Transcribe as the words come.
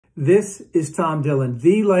This is Tom Dillon,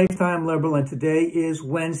 the Lifetime Liberal, and today is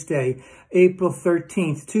Wednesday, April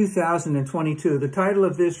 13th, 2022. The title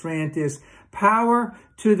of this rant is Power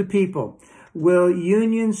to the People. Will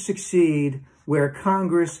unions succeed where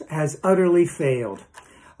Congress has utterly failed?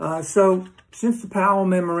 So since the Powell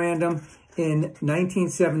Memorandum in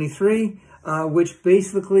 1973, which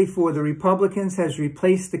basically for the Republicans has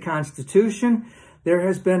replaced the Constitution, there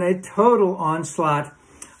has been a total onslaught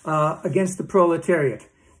against the proletariat.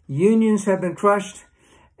 Unions have been crushed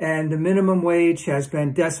and the minimum wage has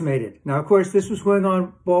been decimated. Now, of course, this was going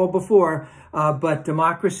on well before, but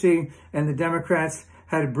democracy and the Democrats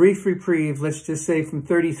had a brief reprieve, let's just say from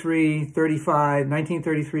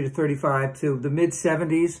 1933 to 35 to the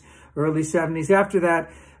mid-70s, early 70s. After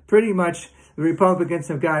that, pretty much the Republicans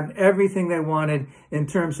have gotten everything they wanted in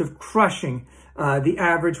terms of crushing the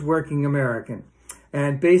average working American.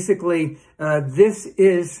 And basically, this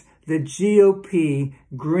is the GOP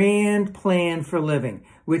grand plan for living,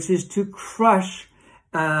 which is to crush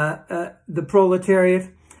the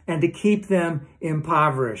proletariat and to keep them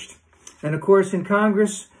impoverished. And of course, in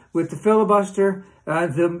Congress, with the filibuster,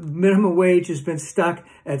 the minimum wage has been stuck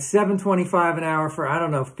at $7.25 an hour for, I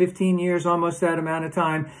don't know, 15 years, almost that amount of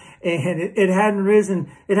time. And it hadn't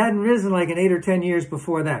risen. It hadn't risen like in 8 or 10 years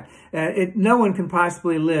before that. No one can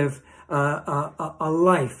possibly live a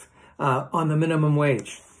life on the minimum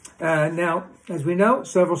wage. Now, as we know,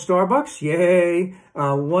 several Starbucks, yay,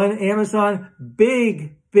 one Amazon,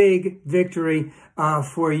 big victory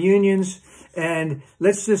for unions. And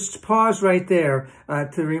let's just pause right there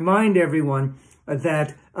to remind everyone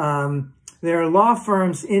that there are law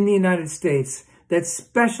firms in the United States that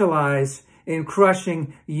specialize in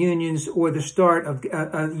crushing unions or the start of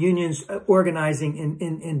unions organizing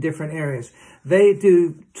in different areas. They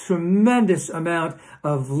do tremendous amount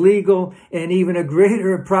of legal and even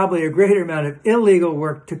probably a greater amount of illegal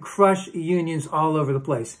work to crush unions all over the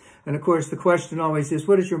place. And of course, the question always is,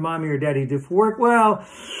 what does your mommy or daddy do for work? Well,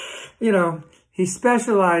 you know, he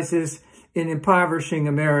specializes in impoverishing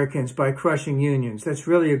Americans by crushing unions. That's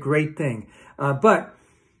really a great thing. But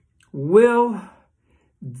will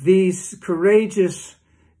these courageous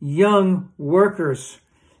young workers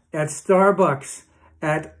at Starbucks,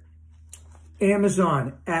 at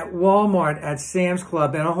Amazon, at Walmart, at Sam's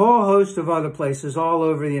Club, and a whole host of other places all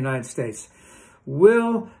over the United States,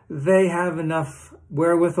 will they have enough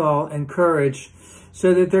wherewithal and courage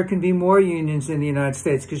so that there can be more unions in the United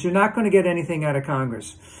States? Because you're not going to get anything out of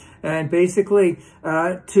Congress. And basically,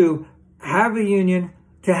 to have a union,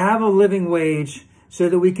 to have a living wage, so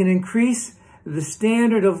that we can increase the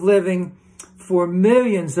standard of living for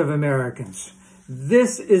millions of Americans.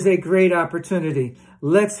 This is a great opportunity.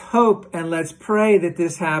 Let's hope and let's pray that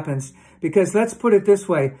this happens, because let's put it this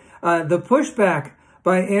way, the pushback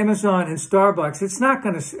by Amazon and Starbucks, it's not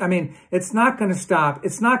going to stop.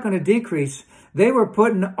 It's not going to decrease. They were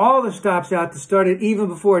putting all the stops out to start it even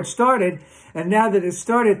before it started. And now that it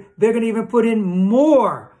started, they're going to even put in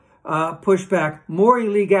more pushback, more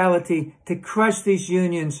illegality to crush these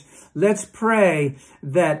unions. Let's pray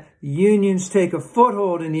that unions take a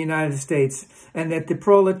foothold in the United States and that the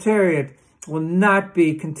proletariat will not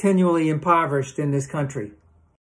be continually impoverished in this country.